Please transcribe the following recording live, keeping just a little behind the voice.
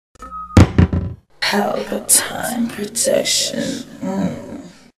Pelpa time protection.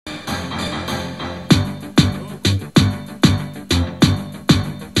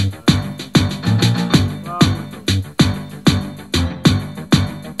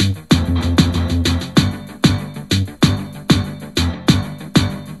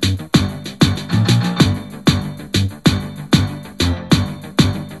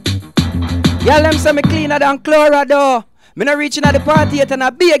 Y'all them say me cleaner than Chlora though. Me not reaching at the party yet and a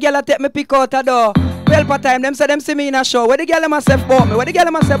big girl take me pick out a door. Pelpa time, them say them see me in a show. Where the girl them a say about me? Where the girl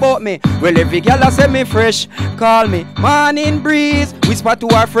them a say about me? Well, every girl a say me fresh, call me morning breeze. Whisper to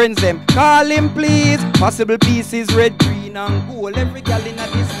our friends them, call him please. Possible pieces red, green and gold. Every girl in a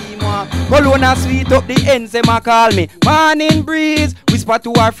this scheme want cologne and sweet up the ends them a call me morning breeze. Whisper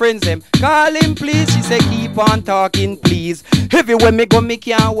to our friends them, call him please. She say keep on talking please. Everywhere me go me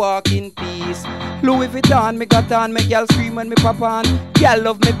can't walk in peace. Louis Vuitton, me got on, me girl scream when me pop on. Girl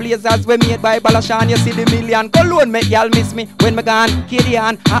love me blazers we made by Balashan. You see the million cologne make girl miss me when me gone.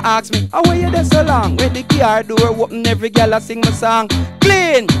 Kiddian, I ask me, how are you there so long? When the car door open, every girl I sing my song.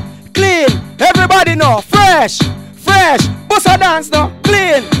 Clean, clean, everybody know. Fresh, fresh, bossa dance now.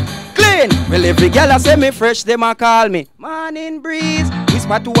 Clean, clean. Well, every girl I say me fresh, them a call me morning breeze.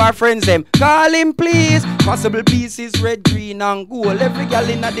 Whisper to our friends them, call him please. Possible pieces red, green and gold. Every girl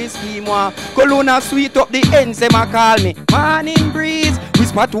in a this scheme want cologne and sweet up the ends them a call me morning breeze.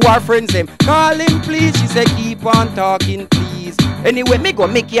 Whisper to our friends them, call him please. She say keep on talking please. Anyway me go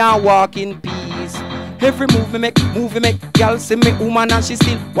make you walk in peace. Every move me make, girl see me woman and she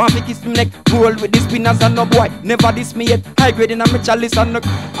still want to kiss me neck. Roll with the spinners and no boy, never diss me yet. High grade in a me chalice and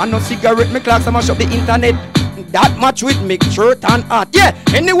no cigarette. Me clocks and mash up the internet. That match with me shirt and hat. Yeah,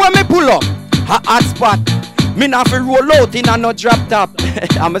 anywhere me pull up, a hot spot. Me not fi roll out in a no drop top.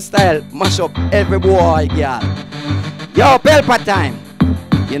 I'm a style, mash up every boy, girl. Yo, Pelpa time.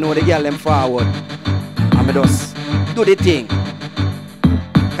 You know the girl them forward. I'm just do the thing.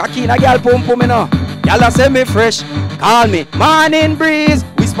 Kakina girl pum pum me now. Y'all say me fresh, call me morning breeze.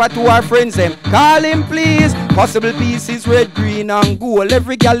 Whisper to our friends them, call him please. Possible pieces red, green and gold.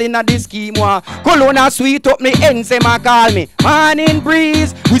 Every girl in a this scheme want cologne and sweet up me ends them a call me morning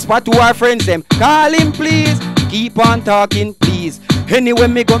breeze. Whisper to our friends them, call him please. Keep on talking please. Anywhere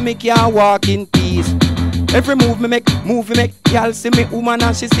me go me can walk in peace. Every move me make, y'all see me woman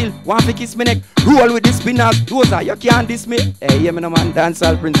and she still want to kiss me neck. Roll with the spinners, Dosa, you can't diss me. Hey, yeah, me no man,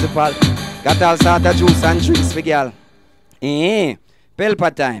 dancehall principal. Got all sort of juice and drinks for y'all.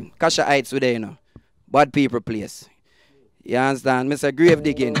 Pelpa time, Kasha Heights today, you know. Bad people place. You understand? Mr. Grave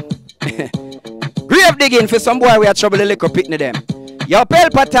digging. Grave digging for some boy we are trouble the liquor picnic them. Yo,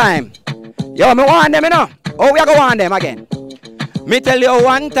 Pelpa time. Yo, me want them, you know. Oh, we are going to want them again. Me tell you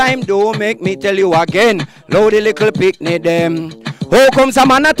one time, don't make me tell you again. Load the little picnic them. How come some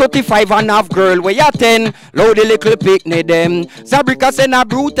man a 35 and half girl where you 10? Load the little picnic them. ZABRICK send a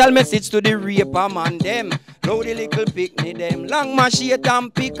brutal message to the raper man them. Load the little picnic them. Long machete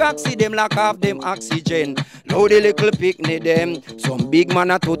and pickaxe them lock off them oxygen. Load the little picnic them. Some big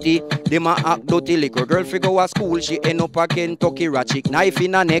man a 30, them a act dirty. Little girl figure a school, she end up a Kentucky ratchet. Knife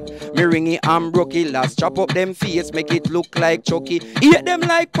in her neck, me ringy and broke it last. Chop up them face, make it look like Chucky. Eat them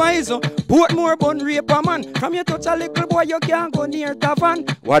like poison. Portmore bun raper man. From you touch a little boy, you can't go near tavern.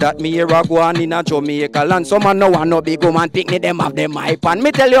 What that me here a go on in a Jamaica land. Some man no want no big woman picnic them have them hype. And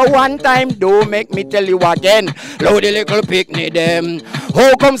me tell you one time, don't make me tell you again. Load the little picnic them.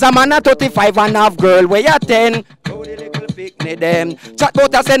 How comes a man a 35 and half girl where you 10? Load the little picnic them. Chat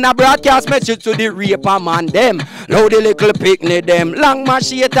about a send a broadcast message to the raper man them. Load the little picnic them. Long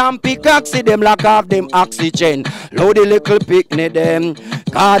machete and pickaxe them lock off them oxygen. Load the little picnic them.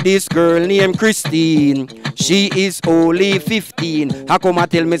 Cause this girl named Christine, she is only 15. How come I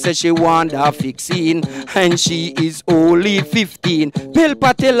tell me say she want a fixing? And she is only 15.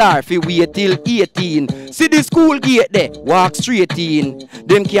 Pelpa tell her fi wait till 18. See the school gate there, walk straight in.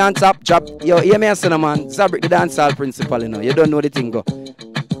 Them can't stop job. Yo, hear me a son man. ZABRICK the dancehall principal, you know. You don't know the thing go.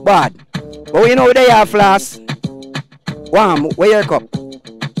 Bad. But you know where they are, Floss? Wham, where your cup?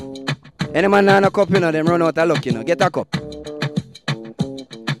 Any man have a cup, you know, them run out of luck, you know. Get a cup.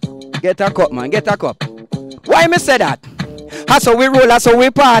 Get a cup, man. Get a cup. Why me say that? So we roll, so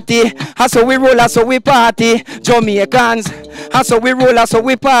we party. So we roll, so we party. Jamaicans. So we roll, so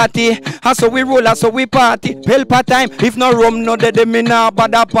we party. So we roll, so we party. Pelpa time. If no rum, no dead, me nah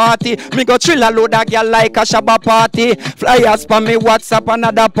bother party. Me go chill a load of girl like a shabba party. Flyers for me WhatsApp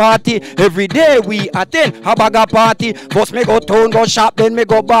another party. Every day we attend a bagger party. First me go town, go shop, then me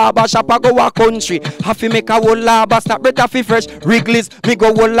go barber shop, I go a country. Have to make a whole lava, stop better fi fresh. Wrigley's, me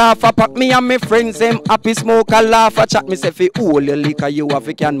go whole laugh, pack me and me friends them happy smoke a laugh. A chat me say fi pull your liquor, you have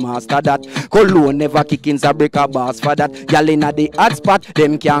to can master that. Cologne never kicking ZABRICK a boss for that. Y'all inna the hot spot,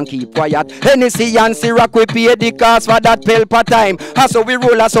 them can't keep quiet. Hennessy and Ciroc, we pay the cost for that Pelpa time. So we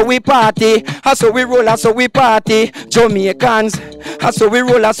roll, so we party. So we roll, so we party. Jamaicans, so we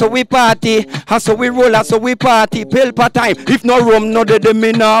roll, so we party. So we roll, so we party. Pelpa time. If no rum, no de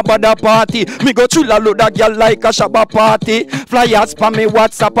me nah bother party. Me go chill a load of girl like a shabba party. Flyers for me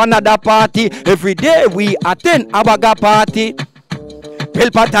WhatsApp another party. Every day we attend a baga party.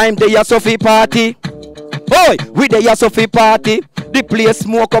 Pelpa time they a Sophie party. Oi, we they a Sophie party. The place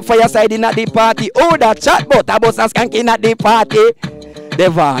smoke up fireside in at the party. Oh, that chat but a bus and skanking at the party.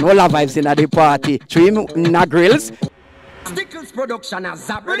 Devon, all our vibes in at the party. Trim in a grills. Stickles production as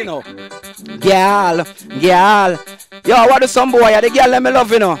ZABRICK, you know. Girl. Yo, what do some boy? The girl let me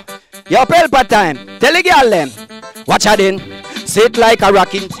love, you know. Yo, Pelpa time. Tell the girl them. Watch her then. Sit like a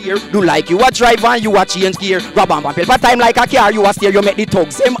rocking chair. Do like you a drive and you a change gear. Rabam Pelpa time like a car. You a steer. You make the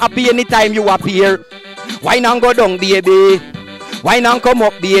tugs. Same happy anytime you appear. Why not go down, baby? Why not come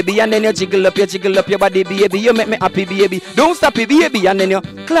up, baby? And then you jiggle up your body, baby. You make me happy, baby. Don't stop it, baby. And then you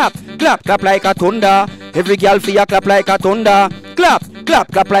clap like a thunder. Every girl for you clap like a thunder.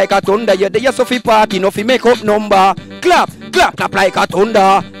 Clap like a thunder. You're there so fi party, no fi make up number. Clap like a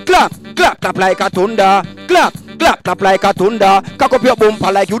thunder. Clap like a thunder. Clap like a thunder. Cock up your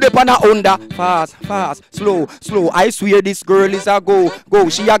bumper like you dip on a under. Fast, slow. I swear this girl is a go.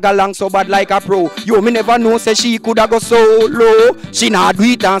 She a galang so bad like a pro. Yo, me never know say she coulda go so low. She not do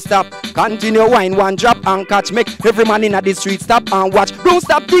it and stop. Continue wine, one drop and catch. Make every man in the street stop and watch. Don't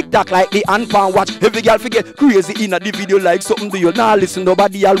stop TikTok like the handpan watch. Every girl forget crazy in the video like something to you. Now listen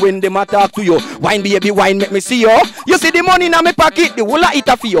nobody all when them attack to you. Wine baby, wine make me see you. You see the money in my pocket, the whole of it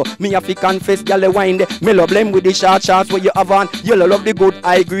a for you. Me have to confess, girl, wine de. Me love them with the short shots where you have on. You love the good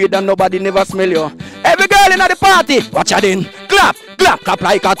high grade and nobody never smell you. Every girl in the party, watch her then. Clap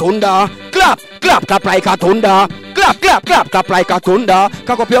like a thunder. Clap like a thunder. Clap like a thunder.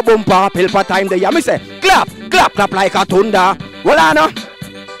 Cock up your bumper, Pelpa time there. Me say, clap like a thunder. Well, I know.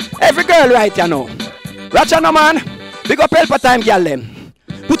 Every girl right you know. Ratcha no man. Big up Pelpa time, girl them.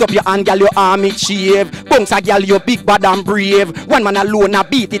 Put up your hand, girl, your arm it shave. Bounce a girl, you big bad and brave. One man alone a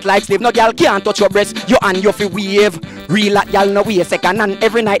beat it like slave. No girl can't touch your breast. Your hand you fi wave. Real at girl no way second and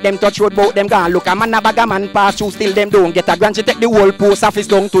every night them touch road bout them gone. Look a man a bag a man pass through still them don't get a grant. She take the whole post office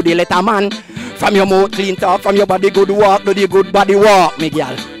down to the letter man. From your mouth clean talk, from your body good walk, do the good body walk, me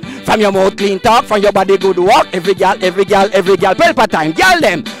girl. From your mouth clean talk, from your body good walk. Every girl, Pelpa time, girl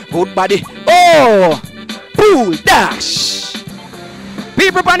them good body. Oh, pool dash.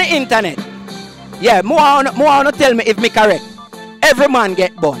 People on the internet, yeah, more wanna tell me if me correct. Every man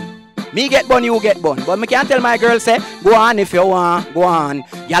get born. Me get born, you get born. But me can't tell my girl say, go on if you want, go on.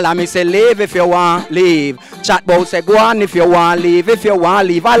 Yalla me say, leave if you want, leave. Chat bout say, go on if you want, leave. If you want,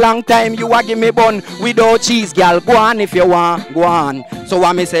 leave. A long time you a give me bun without cheese, girl. Go on if you want, go on. So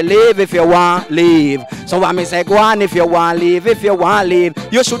I me say, leave if you want, leave. So I me say, go on if you want, leave. If you want, leave.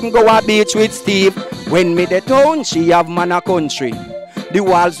 You shouldn't go a beach with Steve. When me the town, she have man a country. The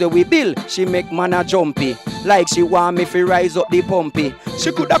walls that we build, she make man a jumpy. Like she want me to rise up the pumpy.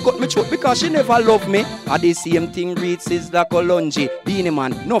 She coulda cut me throat because she never loved me. A the same thing reads is like a lungy. Beanie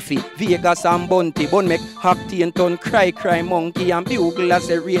man, Nuffy, Vegas and Bunty. Bun make Hackty and Ton cry monkey. And bugle as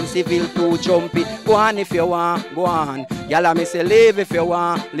a rain civil too jumpy. Go on if you want, go on. Yalla me say leave if you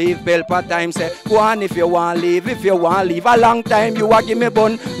want, leave. Pelpa time say go on if you want, leave. If you want, leave. A long time you a give me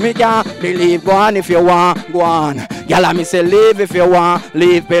bun, me can't believe. Go on if you want, go on. Yalla me say leave if you want,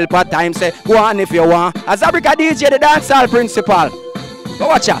 leave. Pelpa time say go on if you want. As ZABRICK DJ the dancehall principal. Go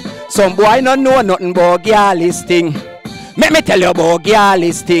watch out. Some boy no know nothing about girlies thing. Make me tell you about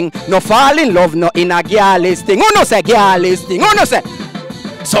girlies thing. No fall in love no in a girlies thing. Who no say girlies thing? Who no say?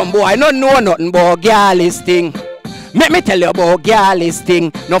 Some boy no know nothing about girlies thing. Make me tell you about girlies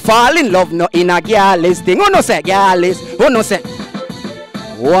thing. No fall in love no in a girlies thing. Who no say girlies? Who no say?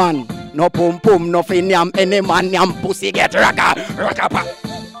 One. No pum pum, no fin yam, any man yam pussy get raka pa.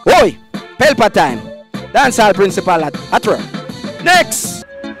 Oi, Pelpa time. Dancehall principal at work. Next.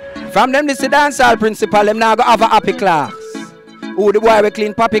 From them this is dancehall principal, them now go have a happy class. Who the boy will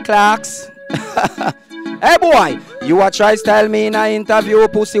clean pappy clocks? Hey boy, you a try style me in a interview,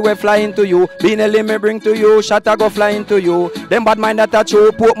 pussy we fly into you. Being a limit bring to you, shot a go fly into you. Them bad mind that a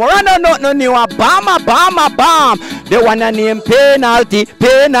true put more and no new a bam. They wanna name penalty.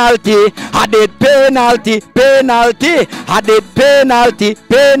 I did penalty. I did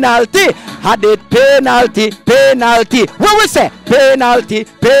penalty. What we say? Penalty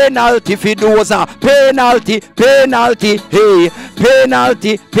for Dosa. Penalty. Hey,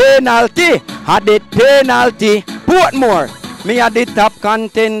 penalty. I did penalty. Portmore. Me a the top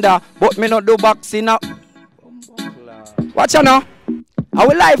contender, but me not do boxing up. Watch you now.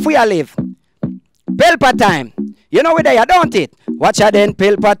 Our life we a live. Pelpa time. You know where they are, don't it? Watch ya then,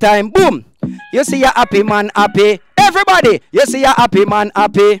 Pelpa time. Boom. You see a happy man happy. Everybody, you see a happy man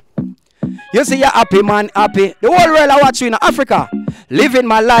happy. You see a happy man happy. The whole world I watch you in Africa. Living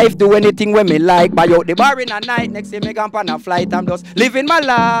my life, do anything when me like. Buy out the bar in a night, next day me gone on a flight. I'm just living my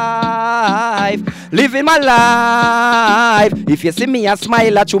life, living my life. If you see me a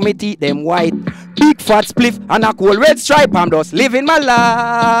smile at you, me teeth them white. Big fat spliff and a cool red stripe. I'm just living my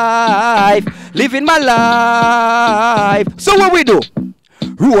life, living my life. So what we do?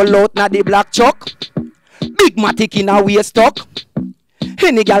 Roll out na the black chuck. Big matic in a waist tuck.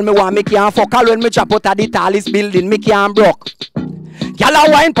 Any girl me want me can't fuck. All when me drop out of the tallest building me can't broke. Girl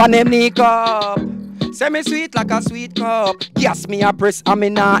a wine pan them knee cup. Say me sweet like a sweet cup. Gas me a press and me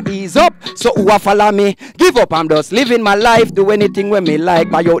nah ease up. So who a follow me? Give up, I'm just living my life. Do anything when me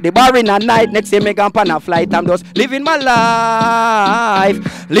like. Buy out the bar in a night. Next day me gone on a flight. I'm just living my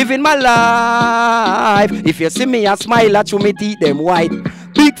life, living my life. If you see me a smile at you, me teeth them white.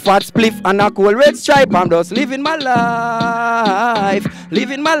 Big fat spliff and a cool red stripe. I'm just living my life,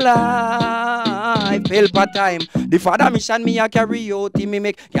 living my life. Pelpa time. The father mission me a karaoke. Me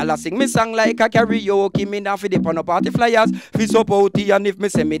make y'all sing me song like a karaoke. Me now fi dip on a party flyers. Fi support and if me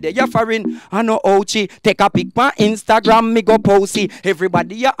say me there ya foreign, I know ouchie. Take a pic on Instagram, me go posty.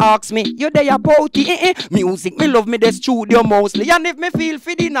 Everybody ya ask me, you there ya pouty? Music me love me the studio mostly. And if me feel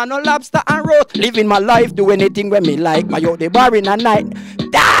feeding and no lobster and roast. Living my life, do anything when me like. My out the bar in a night.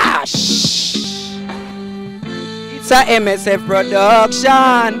 Dash! It's a MSF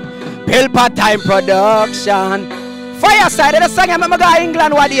production. Pelpa time production. Fireside of the song I'm go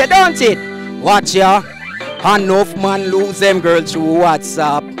England what you don't it? Watch ya. Enough man lose them girl through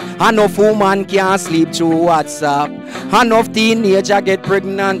WhatsApp. Enough woman can't sleep through WhatsApp. Enough teenager get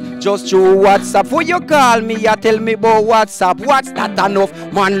pregnant just through WhatsApp. Who you call me ya tell me about WhatsApp? What's that? Enough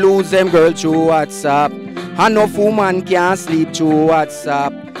man lose them girl through WhatsApp. Enough woman can't sleep through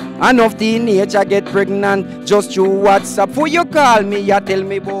WhatsApp. Enough teenager get pregnant just through WhatsApp. Who you call me ya tell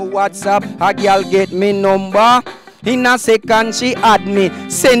me about WhatsApp? A girl get me number. In a second she add me.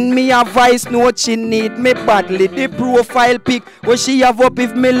 Send me a voice note she need me badly. The profile pic where she have up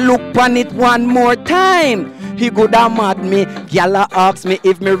if me look on it one more time. He could have mad me. Gyal ask me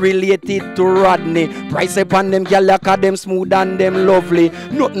if me related to Rodney. Price upon them gyal cause them smooth and them lovely.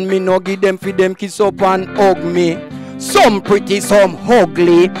 Nothing me no give them for them kiss up and hug me. Some pretty, some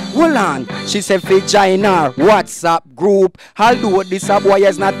ugly. Hold on, she said vagina WhatsApp group. Although this a boy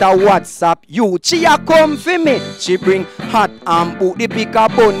is not a WhatsApp youth. She a come for me. She bring hot and boot the pick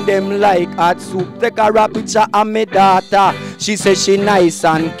up on them like hot soup. Take a rap picture of me daughter. She say she nice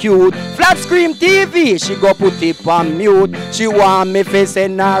and cute. Flat screen TV, she go put it on mute. She want me face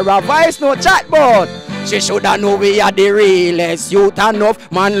and her a voice no chatbot. She shoulda know we are the realest youth.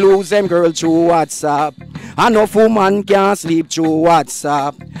 Enough man lose them girl through WhatsApp. Enough woman can't sleep through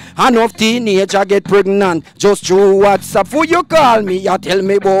WhatsApp. Enough teenager get pregnant just through WhatsApp. Who you call me? You tell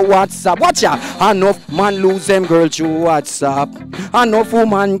me about WhatsApp. Watch ya. Enough man lose them girl through WhatsApp. Enough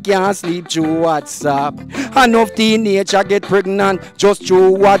woman can't sleep through WhatsApp. Enough teenager get pregnant just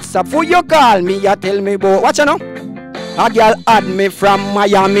through WhatsApp. Who you call me? You tell me about. Watch ya now. A girl had me from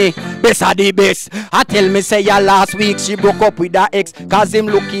Miami. Best of the best. I tell me say ya last week she broke up with her ex. Cause him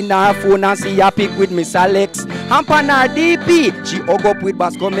looking at her phone and see her pic with Miss Alex. And pan her DP, she hug up with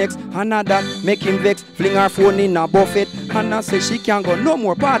Bascomex. And that make him vex, fling her phone in a buffet. And I say she can't go no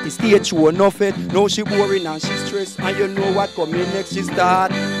more party, stage show enough it. Now she boring and she stressed. And you know what coming next, she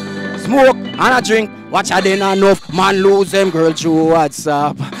start smoke and a drink. Watch her then enough man lose them girl through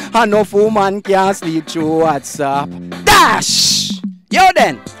WhatsApp. Enough woman can't sleep through WhatsApp. Dash! Yo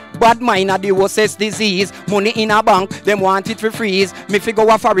then! Bad mind a the worstest disease. Money in a bank, them want it for freeze. Me fi go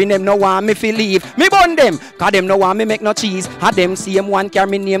a foreign, them no want me fi leave. Me bun them, cause them no want me make no cheese. A them same one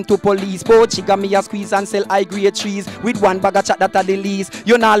carry me name to police. But she got me a squeeze and sell high grade trees. With one bag of chat that a the least.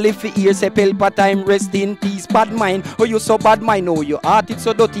 You not live for years, say Pelpa time, rest in peace. Bad mind, oh you so bad mind. Oh your heart it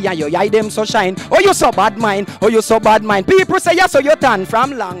so dirty and your eye them so shine. Oh you so bad mind, oh you so bad mind. People say yeah so you turn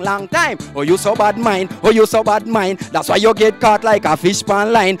from long time. Oh you so bad mind, oh you so bad mind. That's why you get caught like a fish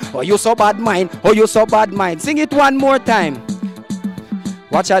pan line. Oh you so bad mind, oh you so bad mind. Sing it one more time.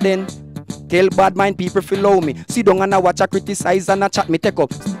 Watch her then. Tell bad mind people follow me. Sit down and I watch her criticize and I chat me take up.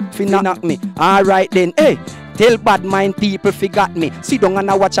 Finna knock me. Alright then. Hey. Tell bad mind people forgot me. Sit down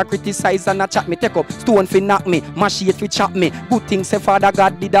and I watch a criticize and a chat me. Take up stone fi knock me, mash it fi chop me. Good things say Father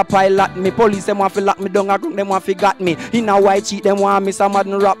God did a pilot me. Police them want fi lock me down a group, them want fi got me. In a white sheet them want me some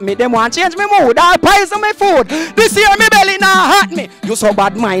madden rap me. Them want change me mood, all pies on my food. This year me belly nah hurt me. You so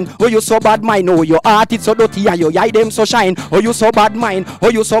bad mind, oh you so bad mind. Oh your heart it so dirty and your eye them so shine. Oh you so bad mind,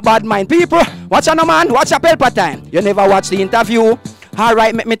 oh you so bad mind. People, watch a no man, watch a Pelpa time. You never watch the interview.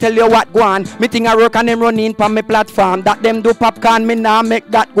 Alright, make me tell you what go on. Me think I work and them running from me platform. That them do popcorn, me nah make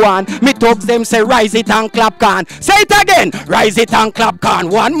that go on. Me thugs them say rise it and clap can. Say it again, rise it and clap can.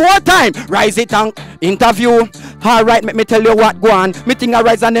 One more time, rise it and interview. Alright, make me tell you what go on. Me think I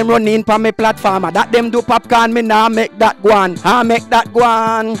rise and them running from me platform. That them do popcorn, me nah make that go on. I make that go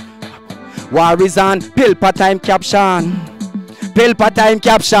on. War is on, Pelpa time caption. Pelpa time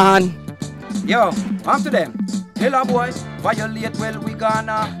caption. Yo, on to them. Hello boys, violate well we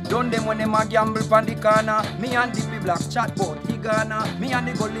gonna. Done them when them a gamble from the corner. Me and the blacks chat bout the Ghana. Me and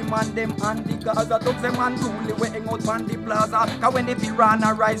the gully man them and the Gaza. Took them and rule we hang out from the plaza. Cause when the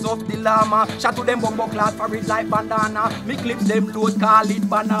piranha rise off the llama, shot to them bumbo class for it like bandana. Me clip them load, call it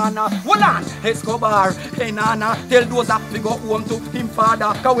banana. Hold on, Escobar, hey nana. Tell Dosa we go home to him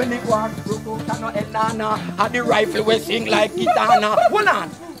father. Cause when it was broke out no el nana. Had the rifle we sing like Gitana. Hold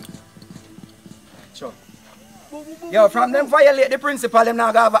on. Yo, from them violate the principal, them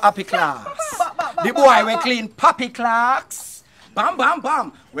now have a happy class. The boy we clean pappy clocks. Bam, bam,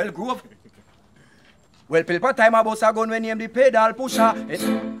 bam. Well, groove. Well, Pelpa time about a gun when name the pedal pusher.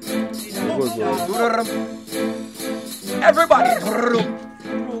 Everybody.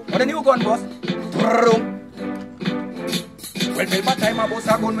 What the new gun boss? Well, Pelpa time about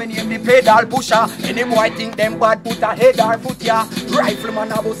a gun when name the pedal pusher. Any boy think them bad put a head or foot ya.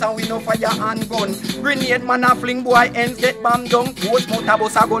 Rifleman a boss and we no fire and gun. Grenade man a fling boy ends get bam down. Post motor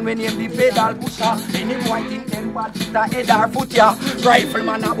boss a gun when name the pedal pusher. Any boy think them bad put a head or foot ya.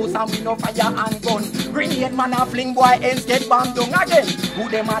 Rifleman a boss and we no fire and gun. Grenade man a fling boy ends get bam down again. Who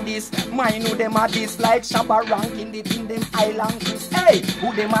them a this? Mine who them a this? Like Shabba ranking the thing them island Chris. Hey,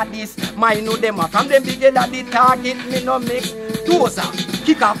 who them a this? Mine who them a from them big head at the target me no mix. Dosa,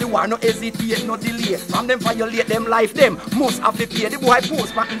 kick off the war, no hesitate, no delay. From them violate them life, them must have to pay. The boy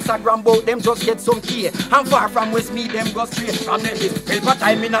post my Instagram about them just get some key. And far from West me, them go straight. From them is Pelpa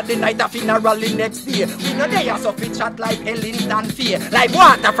time in at the night of funeral the next day. We know they are so fit chat like Ellington fear. Like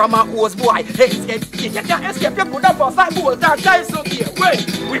water from a hose boy. Escape, you can't escape, you could have a fight bolt that dies so here.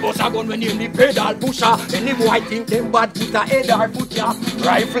 Well, we must have gone when you the pedal pusher. Any boy think them bad put a head or put ya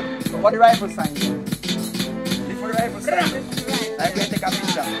rifle. What the rifle sign? Before the rifle sign. I'm going to take a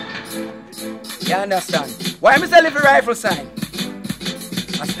picture. You understand? Why am I saying the rifle sign?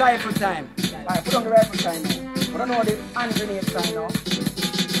 A stifle time. Alright, put on the rifle sign now. Put on the hand grenade sign now.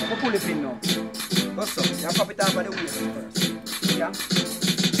 Pull it in now. Go so. You pop it off by the waist first. Yeah?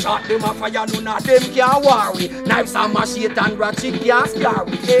 Shot them a fire, none of them can't worry. Knives and machete and ratchet can't scare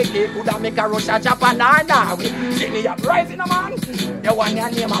we. AK coulda make a rush a Japan or Norway. See me up rising a man. You want your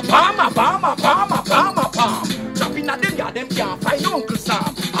name a Bama, Bama, Bama, Bama, Bama. Chopping at them, yeah, them can't find Uncle Sam.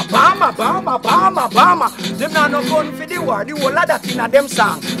 A Bama, Bama, Bama, Bama. Them not no gun for the war, the whole of that in a them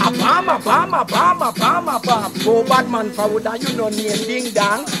song. A Bama, Bama, Bama, Bama, Bama. Go bad man forward and you no name ding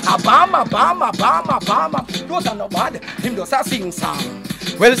dong. A Bama, Bama, Bama, Bama. Those are no bad, him does a sing song.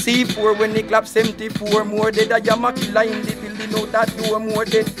 Well, C4 when they clap 74 more dead. I am a killer in the building out that door more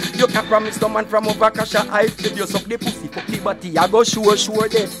dead. You can't promise no man from over Kasha I if you suck the pussy, fuck the body, I go sure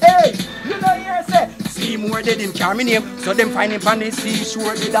dead. Hey, you know here say, see more dead him carry me name. So them find him on the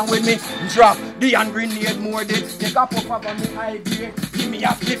seashore dead. And when me drop the hand grenade more dead. Take a puff up on me idea. Give me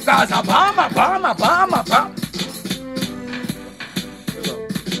a flip cause a Bama, Bama, Bama, Bama.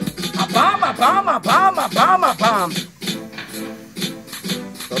 A Bama, Bama, Bama, Bama, Bama.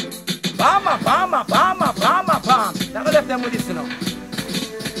 Bama, Bama, Bama, Bama, Bama. Never left them with this, you know.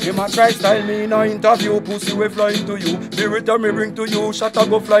 You might try style me in an interview. Pussy we flying to you. The return me bring to you. Shot a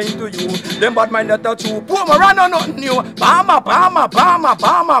go flying to you. Them bad mind that touch you. Boom, run on nothing new. Bama, Bama, Bama,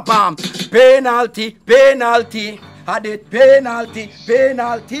 Bama, Bam. Penalty, penalty. Had it penalty,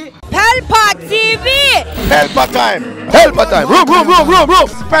 penalty. Pelpa TV! Pelpa time! Pelpa time! Room!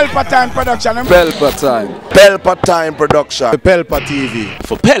 Pelpa time production. Pelpa time. Pelpa time production. Pelpa TV.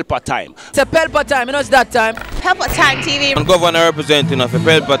 For Pelpa time. It's a Pelpa time, you know it's that time. Pelpa time TV. I'm governor representing of a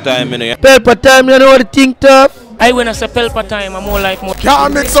Pelpa time, you know. Pelpa time, you know what the thing tough? I when I say Pelpa time, I'm more like more.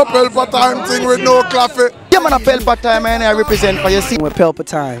 Can't mix up Pelpa time thing with no coffee. Yeah, man, a Pelpa time, and I represent for you. See, We're Pelpa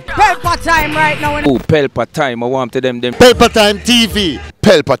time. Pelpa time right now. Oh, Pelpa time. I want to them. Pelpa time TV.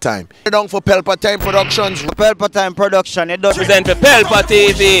 Pelpa time. Down for Pelpa time productions. Pelpa time production. It does Present for Pelpa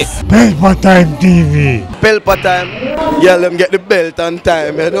TV. Pelpa time TV. Pelpa time. Yeah, let them get the belt on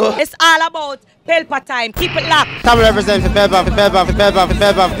time, you know. It's all about Pelpa time. Keep it locked. Come represent for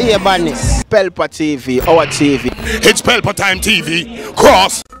Pelpa, be a badness. Pelpa TV, our TV. It's Pelpa time TV.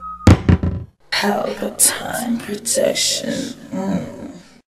 Cross. Pelpa time protection.